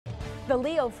The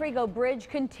Frigo Bridge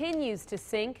continues to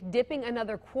sink, dipping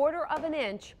another quarter of an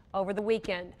inch over the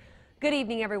weekend. Good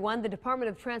evening, everyone. The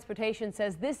Department of Transportation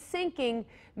says this sinking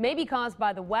may be caused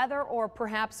by the weather or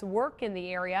perhaps work in the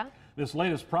area. This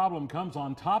latest problem comes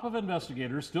on top of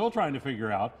investigators still trying to figure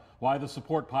out why the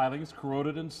support pilings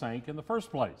corroded and sank in the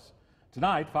first place.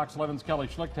 Tonight, Fox 11's Kelly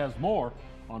Schlicht has more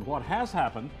on what has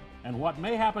happened and what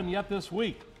may happen yet this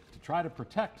week to try to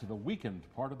protect the weakened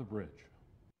part of the bridge.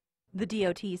 The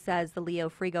DOT says the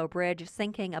Frigo Bridge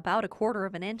sinking about a quarter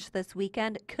of an inch this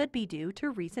weekend could be due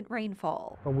to recent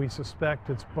rainfall. We suspect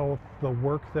it's both the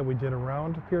work that we did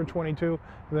around Pier 22,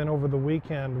 and then over the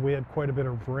weekend we had quite a bit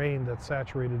of rain that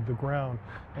saturated the ground,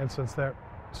 and since that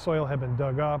soil had been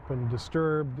dug up and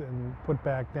disturbed and put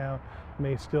back down,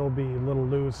 may still be a little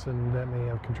loose, and that may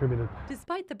have contributed.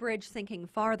 Despite the bridge sinking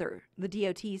farther, the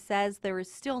DOT says there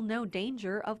is still no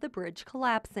danger of the bridge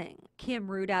collapsing. Kim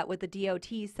Rudat with the DOT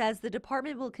says the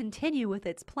department will continue with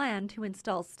its plan to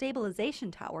install stabilization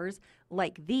towers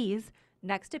like these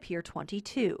next to Pier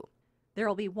 22. There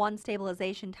will be one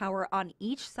stabilization tower on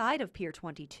each side of Pier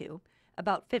 22,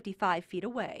 about 55 feet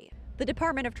away. The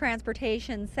Department of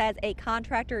Transportation says a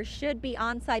contractor should be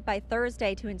on site by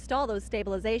Thursday to install those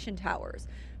stabilization towers.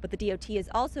 But the DOT is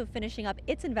also finishing up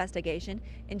its investigation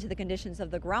into the conditions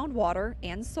of the groundwater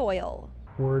and soil.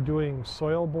 We're doing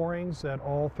soil borings at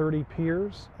all 30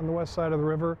 piers on the west side of the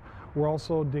river. We're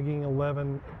also digging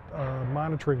 11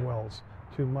 monitoring wells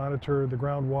to monitor the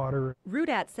groundwater.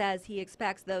 Rudat says he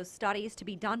expects those studies to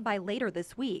be done by later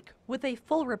this week, with a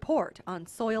full report on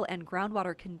soil and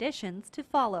groundwater conditions to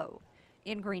follow.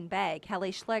 In Green Bay,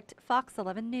 Kelly Schlicht, Fox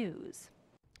 11 News.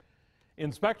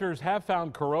 Inspectors have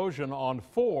found corrosion on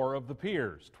 4 of the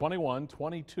piers, 21,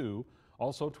 22,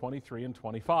 also 23 and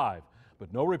 25.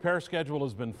 But no repair schedule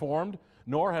has been formed,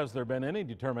 nor has there been any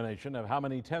determination of how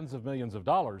many tens of millions of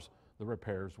dollars the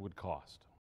repairs would cost.